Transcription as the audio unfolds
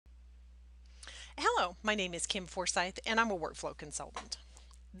Hello, my name is Kim Forsyth and I'm a workflow consultant.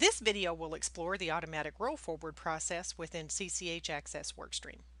 This video will explore the automatic roll forward process within CCH Axcess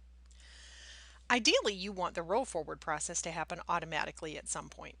Workstream. Ideally, you want the roll forward process to happen automatically at some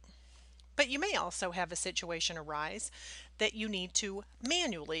point. But you may also have a situation arise that you need to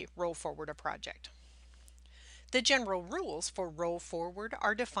manually roll forward a project. The general rules for roll forward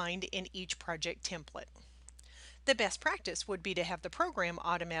are defined in each project template. The best practice would be to have the program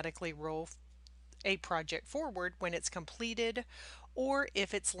automatically roll a project forward when it's completed, or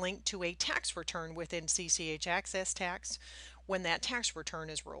if it's linked to a tax return within CCH Axcess Tax when that tax return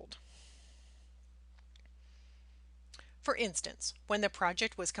is rolled. For instance, when the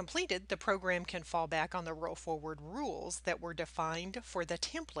project was completed, the program can fall back on the roll forward rules that were defined for the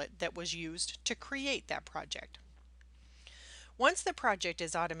template that was used to create that project. Once the project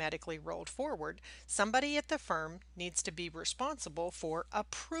is automatically rolled forward, somebody at the firm needs to be responsible for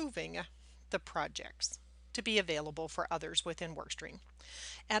approving the projects to be available for others within Workstream.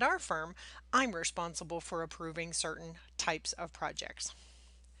 At our firm, I'm responsible for approving certain types of projects.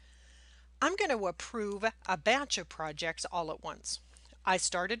 I'm going to approve a batch of projects all at once. I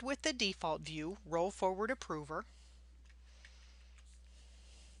started with the default view, Roll Forward Approver,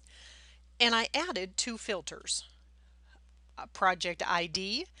 and I added two filters, a project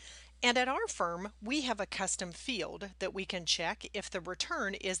ID, and at our firm, we have a custom field that we can check if the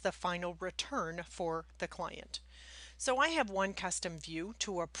return is the final return for the client. So I have one custom view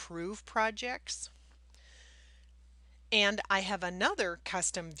to approve projects, and I have another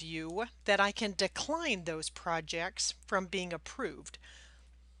custom view that I can decline those projects from being approved.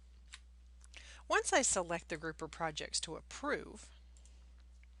 Once I select the group of projects to approve,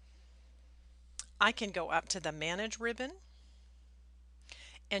 I can go up to the Manage ribbon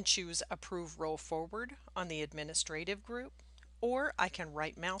and choose Approve Roll Forward on the administrative group, or I can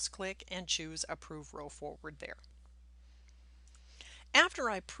right mouse click and choose Approve Roll Forward there. After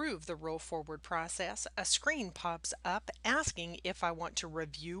I approve the roll forward process, a screen pops up asking if I want to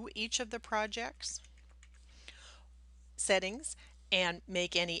review each of the projects settings and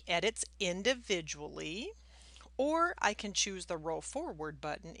make any edits individually, or I can choose the roll forward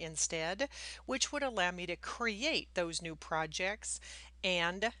button instead, which would allow me to create those new projects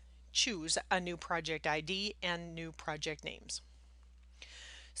and choose a new project ID and new project names.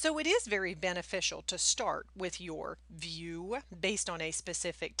 So it is very beneficial to start with your view based on a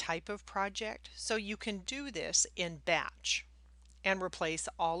specific type of project, so you can do this in batch and replace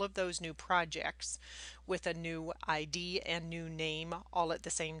all of those new projects with a new ID and new name all at the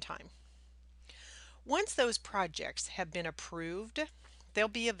same time. Once those projects have been approved, they'll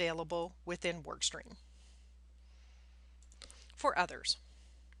be available within Workstream for others.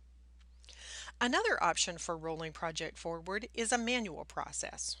 Another option for rolling project forward is a manual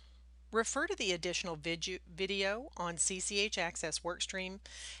process. Refer to the additional video on CCH Axcess Workstream,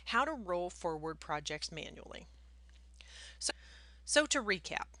 how to roll forward projects manually. So to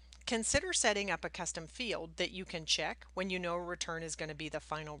recap, consider setting up a custom field that you can check when you know a return is going to be the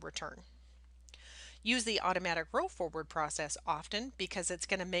final return. Use the automatic roll forward process often because it's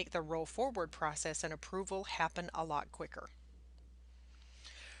going to make the roll forward process and approval happen a lot quicker.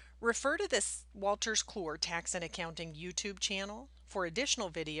 Refer to this Wolters Kluwer Tax and Accounting YouTube channel for additional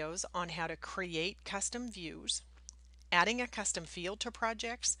videos on how to create custom views, adding a custom field to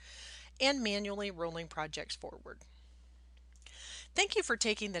projects, and manually rolling projects forward. Thank you for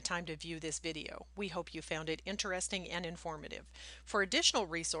taking the time to view this video. We hope you found it interesting and informative. For additional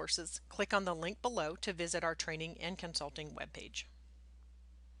resources, click on the link below to visit our training and consulting webpage.